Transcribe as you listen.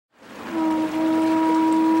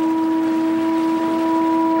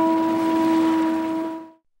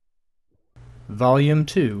Volume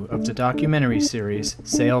 2 of the documentary series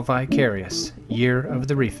Sail Vicarious, Year of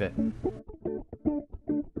the Refit.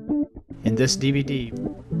 In this DVD,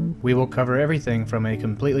 we will cover everything from a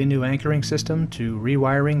completely new anchoring system to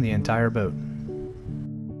rewiring the entire boat.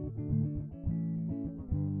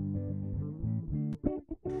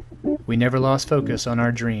 We never lost focus on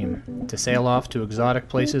our dream, to sail off to exotic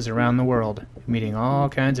places around the world, meeting all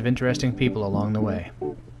kinds of interesting people along the way.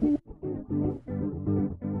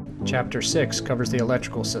 Chapter 6 covers the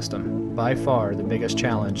electrical system, by far the biggest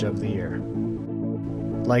challenge of the year.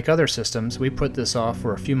 Like other systems, we put this off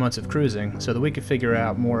for a few months of cruising so that we could figure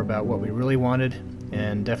out more about what we really wanted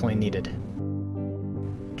and definitely needed.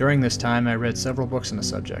 During this time, I read several books on the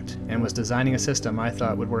subject and was designing a system I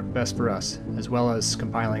thought would work best for us, as well as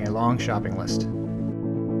compiling a long shopping list.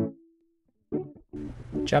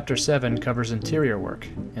 Chapter 7 covers interior work,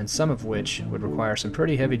 and some of which would require some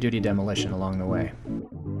pretty heavy-duty demolition along the way.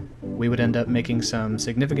 We would end up making some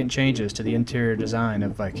significant changes to the interior design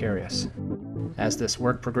of Vicarious. As this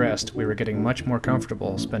work progressed, we were getting much more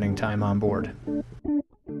comfortable spending time on board.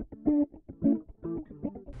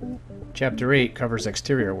 Chapter 8 covers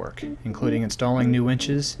exterior work, including installing new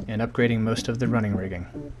winches and upgrading most of the running rigging.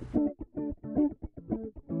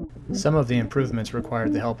 Some of the improvements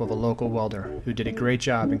required the help of a local welder, who did a great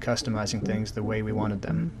job in customizing things the way we wanted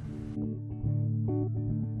them.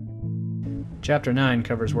 Chapter 9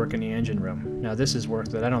 covers work in the engine room. Now this is work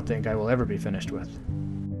that I don't think I will ever be finished with.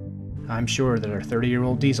 I'm sure that our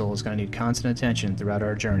 30-year-old diesel is going to need constant attention throughout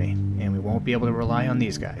our journey, and we won't be able to rely on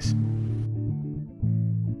these guys.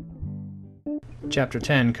 Chapter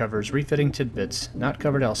 10 covers refitting tidbits not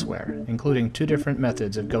covered elsewhere, including 2 different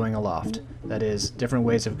methods of going aloft, that is, different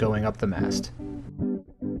ways of going up the mast.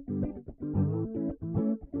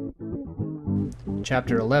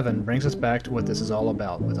 Chapter 11 brings us back to what this is all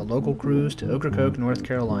about, with a local cruise to Ocracoke, North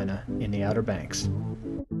Carolina, in the Outer Banks.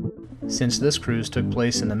 Since this cruise took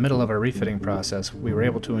place in the middle of our refitting process, we were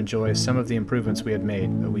able to enjoy some of the improvements we had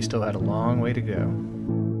made, but we still had a long way to go.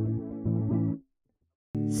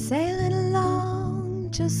 Sailing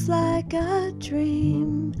along just like a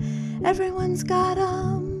dream, everyone's got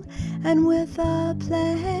 'em, and with a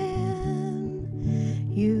plan,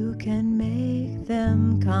 you can make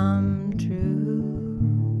them come true.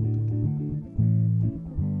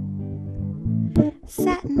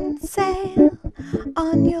 Satin sail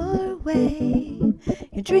on your way,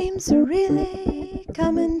 your dreams are really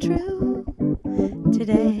coming true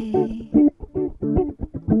today.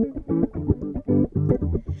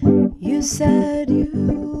 You said you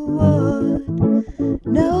would,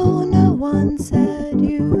 no one said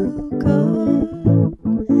you could.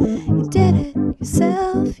 You did it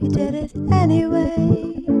yourself, you did it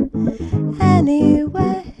anyway,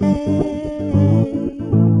 anyway.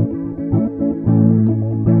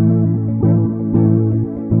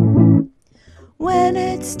 When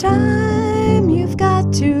it's time, you've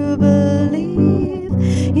got to believe